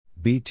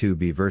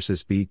B2B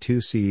versus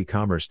B2C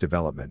e-commerce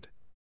development.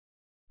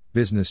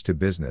 Business to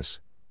business,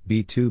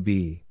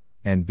 B2B,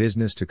 and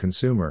business to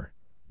consumer,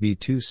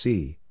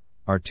 B2C,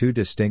 are two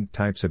distinct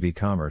types of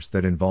e-commerce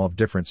that involve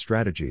different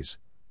strategies,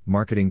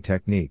 marketing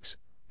techniques,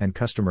 and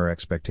customer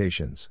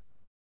expectations.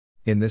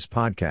 In this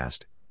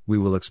podcast, we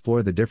will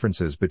explore the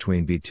differences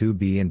between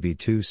B2B and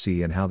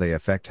B2C and how they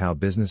affect how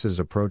businesses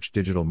approach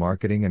digital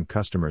marketing and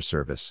customer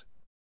service.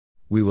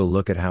 We will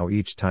look at how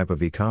each type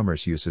of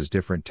e-commerce uses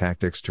different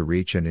tactics to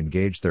reach and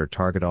engage their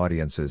target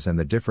audiences and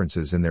the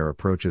differences in their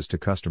approaches to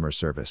customer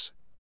service.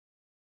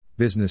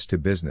 Business to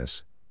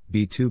business,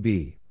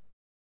 B2B.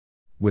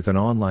 With an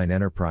online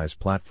enterprise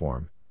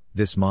platform,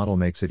 this model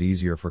makes it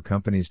easier for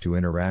companies to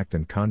interact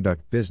and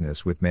conduct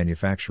business with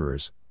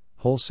manufacturers,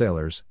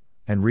 wholesalers,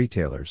 and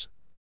retailers.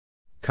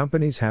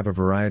 Companies have a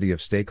variety of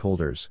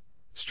stakeholders,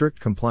 strict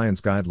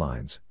compliance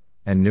guidelines,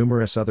 and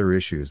numerous other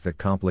issues that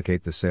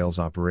complicate the sales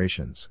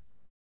operations.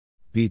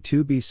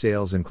 B2B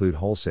sales include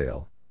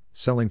wholesale,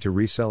 selling to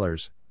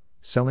resellers,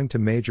 selling to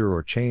major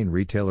or chain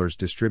retailers,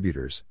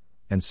 distributors,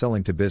 and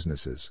selling to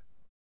businesses.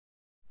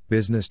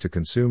 Business to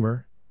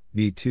consumer,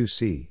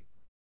 B2C.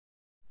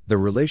 The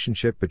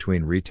relationship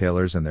between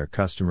retailers and their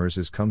customers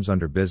comes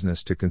under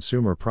business to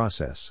consumer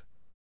process.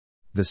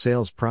 The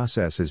sales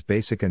process is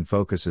basic and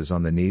focuses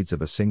on the needs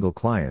of a single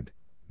client,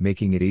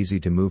 making it easy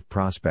to move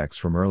prospects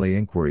from early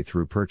inquiry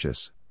through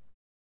purchase.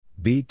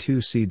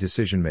 B2C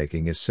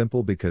decision-making is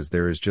simple because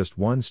there is just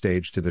one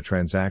stage to the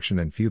transaction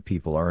and few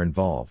people are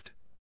involved.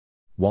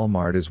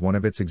 Walmart is one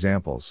of its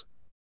examples.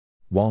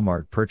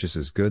 Walmart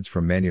purchases goods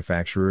from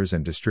manufacturers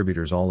and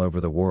distributors all over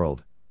the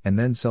world, and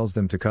then sells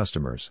them to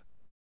customers.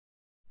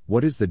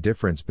 What is the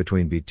difference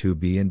between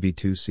B2B and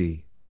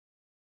B2C?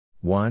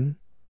 1.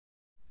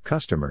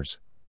 Customers.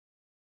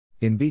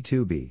 In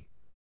B2B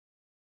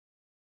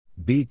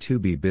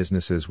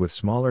businesses with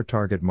smaller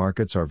target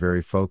markets are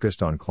very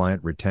focused on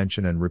client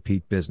retention and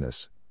repeat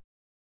business.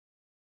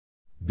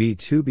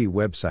 B2B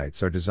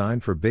websites are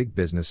designed for big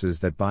businesses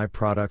that buy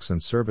products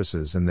and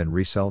services and then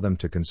resell them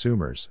to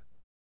consumers.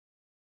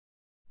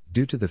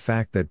 Due to the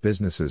fact that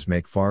businesses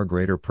make far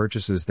greater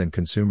purchases than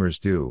consumers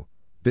do,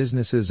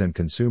 businesses and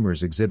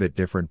consumers exhibit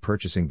different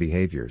purchasing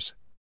behaviors.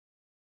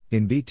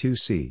 In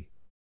B2C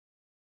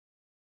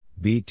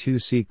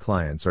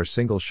clients are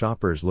single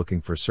shoppers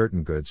looking for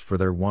certain goods for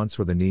their wants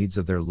or the needs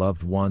of their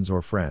loved ones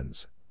or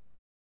friends.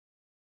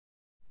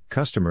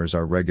 Customers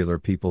are regular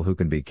people who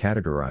can be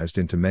categorized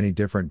into many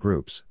different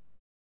groups.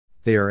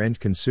 They are end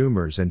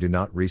consumers and do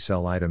not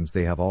resell items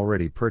they have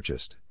already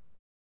purchased.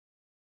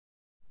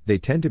 They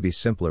tend to be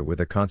simpler with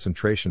a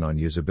concentration on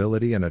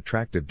usability and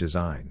attractive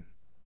design.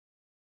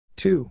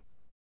 2.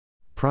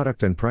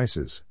 Product and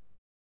prices.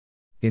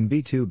 In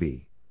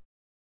B2B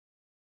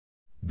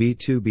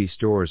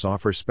stores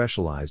offer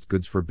specialized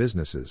goods for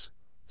businesses,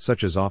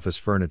 such as office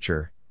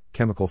furniture,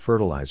 chemical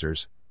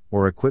fertilizers,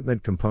 or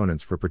equipment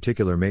components for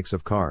particular makes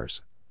of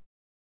cars.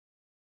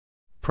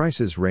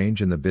 Prices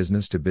range in the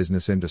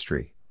business-to-business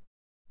industry.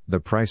 The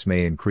price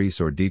may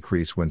increase or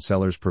decrease when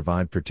sellers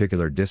provide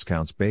particular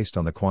discounts based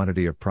on the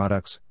quantity of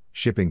products,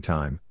 shipping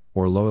time,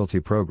 or loyalty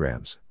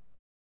programs.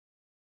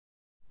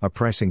 A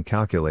pricing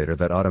calculator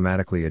that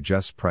automatically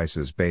adjusts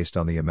prices based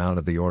on the amount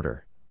of the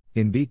order.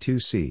 In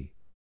B2C,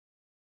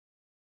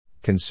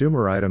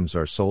 consumer items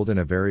are sold in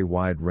a very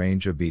wide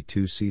range of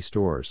B2C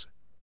stores.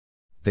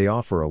 They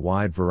offer a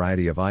wide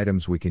variety of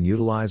items we can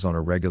utilize on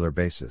a regular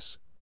basis.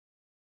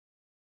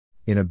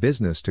 In a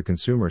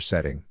business-to-consumer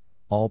setting,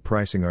 all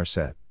pricing are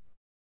set.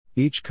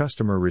 Each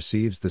customer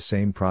receives the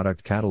same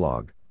product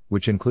catalog,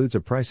 which includes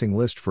a pricing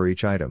list for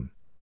each item.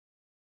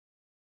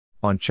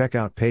 On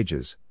checkout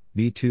pages,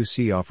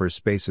 B2C offers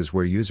spaces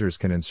where users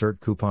can insert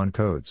coupon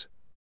codes.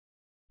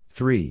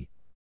 3.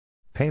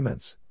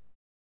 Payments.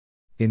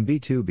 In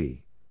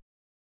B2B,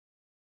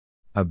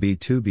 a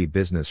B2B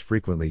business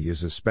frequently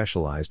uses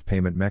specialized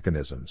payment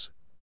mechanisms.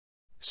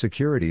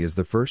 Security is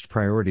the first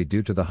priority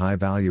due to the high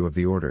value of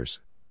the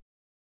orders.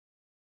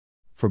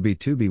 For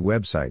B2B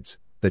websites,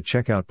 the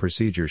checkout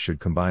procedure should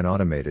combine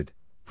automated,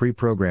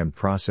 pre-programmed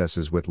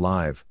processes with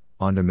live,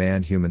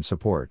 on-demand human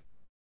support.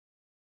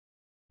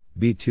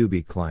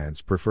 B2B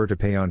clients prefer to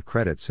pay on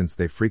credit since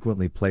they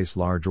frequently place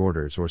large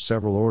orders or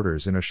several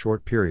orders in a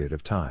short period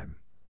of time.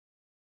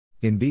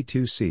 In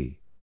B2C,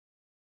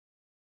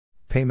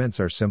 payments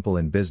are simple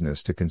in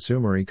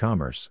business-to-consumer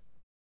e-commerce.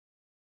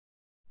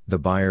 The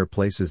buyer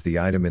places the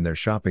item in their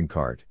shopping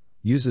cart,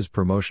 uses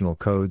promotional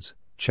codes,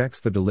 checks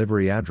the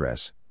delivery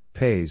address,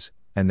 pays,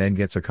 and then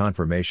gets a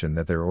confirmation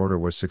that their order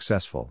was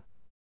successful.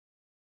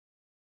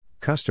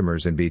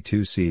 Customers in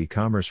B2C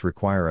e-commerce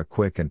require a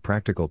quick and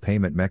practical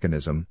payment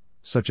mechanism,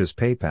 such as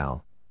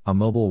PayPal, a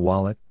mobile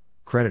wallet,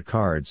 credit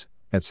cards,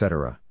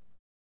 etc.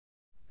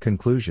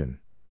 Conclusion.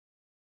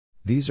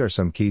 These are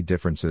some key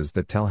differences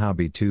that tell how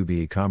B2B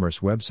e-commerce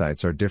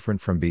websites are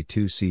different from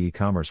B2C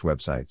e-commerce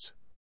websites.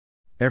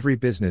 Every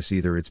business,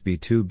 either it's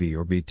B2B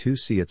or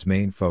B2C, its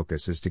main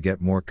focus is to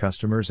get more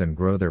customers and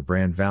grow their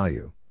brand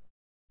value.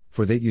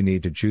 For that, you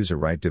need to choose a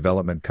right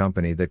development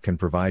company that can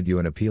provide you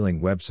an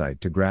appealing website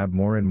to grab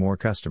more and more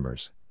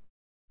customers.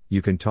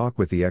 You can talk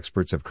with the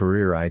experts of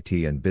Career IT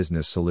and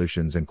Business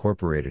Solutions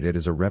Incorporated. It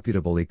is a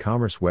reputable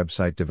e-commerce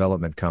website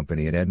development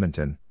company in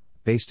Edmonton,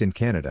 based in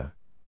Canada.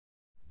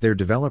 Their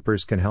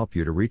developers can help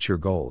you to reach your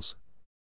goals.